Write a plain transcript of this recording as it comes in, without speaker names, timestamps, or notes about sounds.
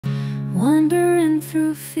wandering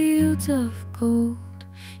through fields of gold.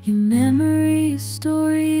 Your memory, a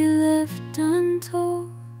story left untold.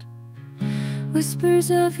 Whispers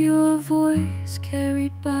of your voice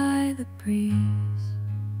carried by the breeze.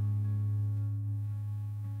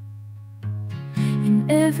 In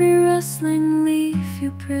every rustling leaf,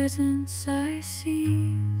 your presence I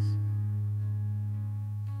seize.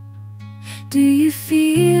 Do you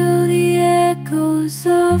feel the echoes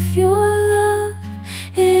of your love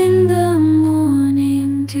in the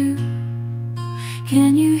morning dew?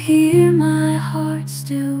 Can you hear my heart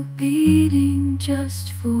still beating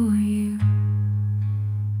just for you?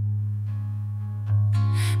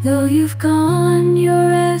 Though you've gone,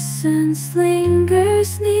 your essence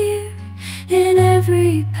lingers near in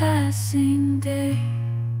every passing day,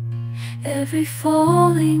 every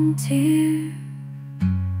falling tear,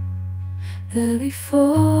 every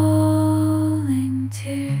falling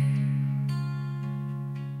tear.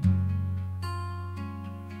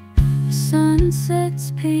 The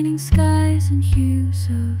sunsets painting skies in hues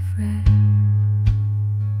of red,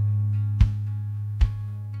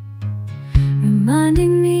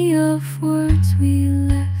 reminding me of words we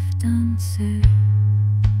left unsaid.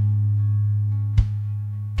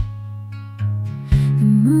 The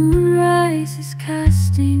moon rises,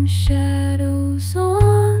 casting shadows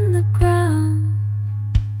on the ground.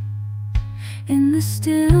 In the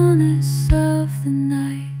stillness of the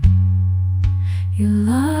night, your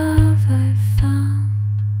love I found.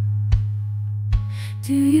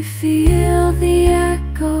 Do you feel the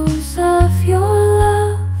echoes of your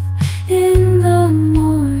love in the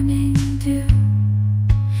morning dew?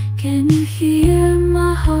 Can you hear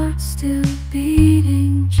my heart still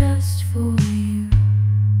beating just for you?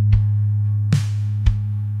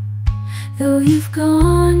 Though you've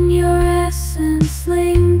gone, your essence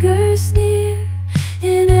lingers near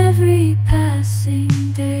in every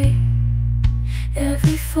passing day,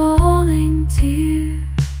 every falling tear,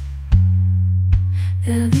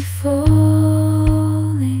 every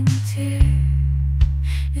falling tear.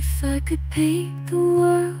 If I could paint the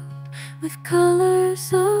world with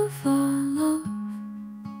colors of our love,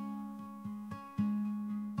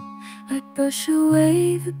 I'd brush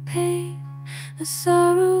away the pain, the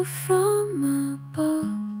sorrow from above.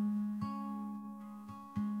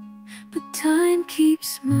 But time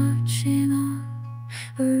keeps marching on,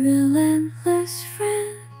 a relentless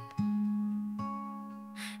friend,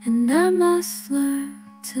 and I must learn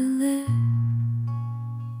to live,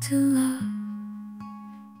 to love,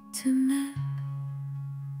 to mend.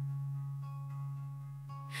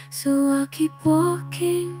 So I'll keep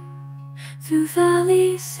walking through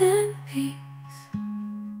valleys and peaks,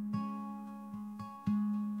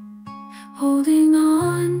 holding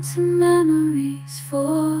on to memories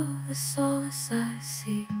for the solace I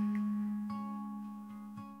seek.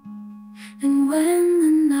 And when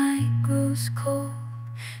the night grows cold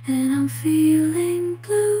and I'm feeling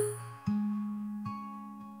blue,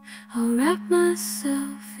 I'll wrap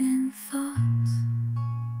myself in thoughts,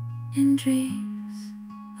 in dreams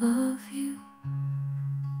of you.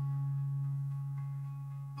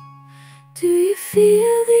 Do you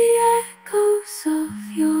feel the echoes of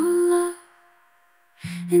your love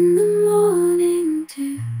in the morning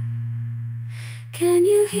dew? Can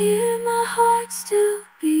you hear my heart still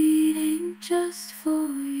beating just for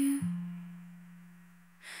you?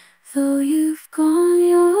 Though you've gone,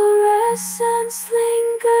 your essence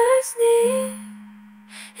lingers near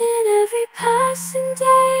in every passing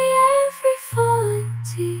day, every falling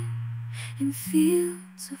tear. In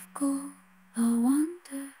fields of gold I'll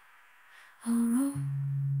wander, I'll roam,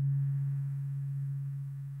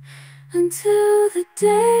 until the day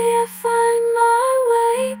I find my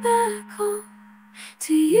way back home.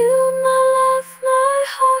 To you, my love, my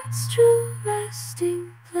heart's true resting.